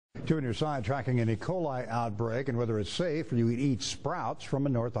Two on your side, tracking an Ecoli outbreak and whether it's safe for you to eat sprouts from a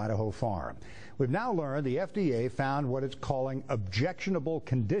North Idaho farm. We've now learned the FDA found what it's calling objectionable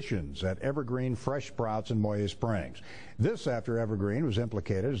conditions at Evergreen Fresh Sprouts in Moya Springs. This after Evergreen was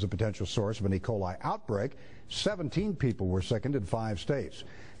implicated as a potential source of an Ecoli outbreak. 17 people were sickened in 5 states.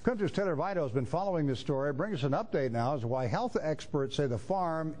 Country's Taylor Vito has been following this story. Bring us an update now as to why health experts say the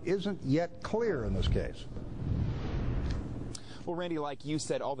farm isn't yet clear in this case. Well, Randy, like you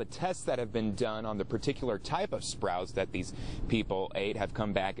said, all the tests that have been done on the particular type of sprouts that these people ate have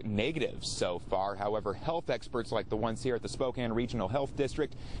come back negative so far. However, health experts like the ones here at the Spokane Regional Health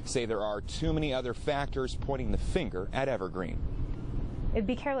District say there are too many other factors pointing the finger at Evergreen. It'd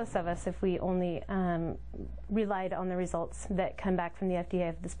be careless of us if we only relied on the results that come back from the FDA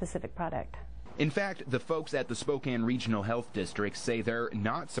of the specific product. In fact, the folks at the Spokane Regional Health District say they're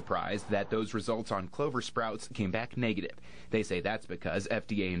not surprised that those results on clover sprouts came back negative. They say that's because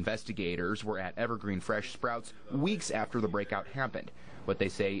FDA investigators were at Evergreen Fresh Sprouts weeks after the breakout happened. What they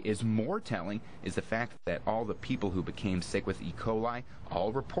say is more telling is the fact that all the people who became sick with E. coli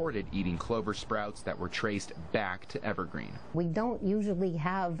all reported eating clover sprouts that were traced back to Evergreen. We don't usually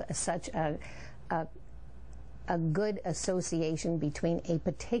have such a good association between a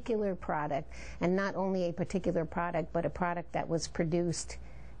particular product, and not only a particular product, but a product that was produced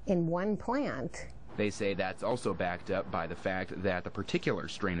in one plant. They say that's also backed up by the fact that the particular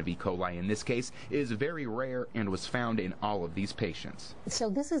strain of E. coli in this case is very rare and was found in all of these patients. So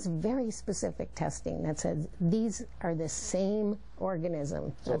this is very specific testing that says these are the same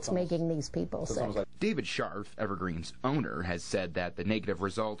organism that's making these people sick. David Scharf, Evergreen's owner, has said that the negative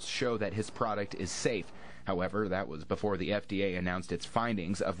results show that his product is safe. However, that was before the FDA announced its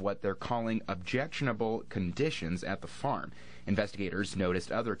findings of what they're calling objectionable conditions at the farm. Investigators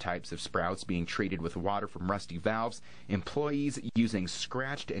noticed other types of sprouts being treated with water from rusty valves, employees using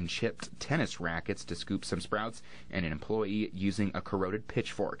scratched and chipped tennis rackets to scoop some sprouts, and an employee using a corroded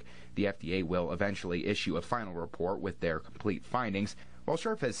pitchfork. The FDA will eventually issue a final report with their complete findings. While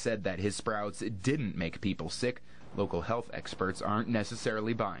Scharf has said that his sprouts didn't make people sick, local health experts aren't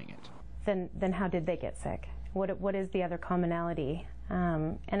necessarily buying it. Then how did they get sick? What is the other commonality?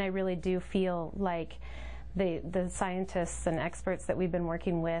 And I really do feel like the scientists and experts that we've been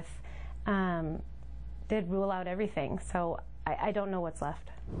working with did rule out everything. So I don't know what's left.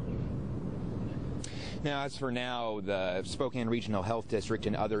 Now, as for now, the Spokane Regional Health District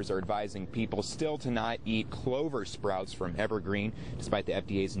and others are advising people still to not eat clover sprouts from Evergreen. Despite the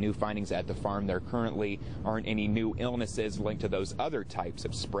FDA's new findings at the farm, there currently aren't any new illnesses linked to those other types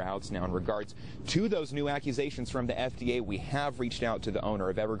of sprouts. Now, in regards to those new accusations from the FDA, we have reached out to the owner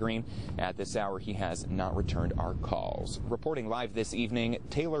of Evergreen. At this hour, he has not returned our calls. Reporting live this evening,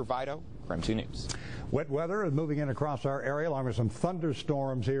 Taylor Vito, KREM 2 News. Wet weather is moving in across our area along with some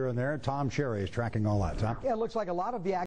thunderstorms here and there. Tom Sherry is tracking all that. Tom? Yeah, it looks like a lot of the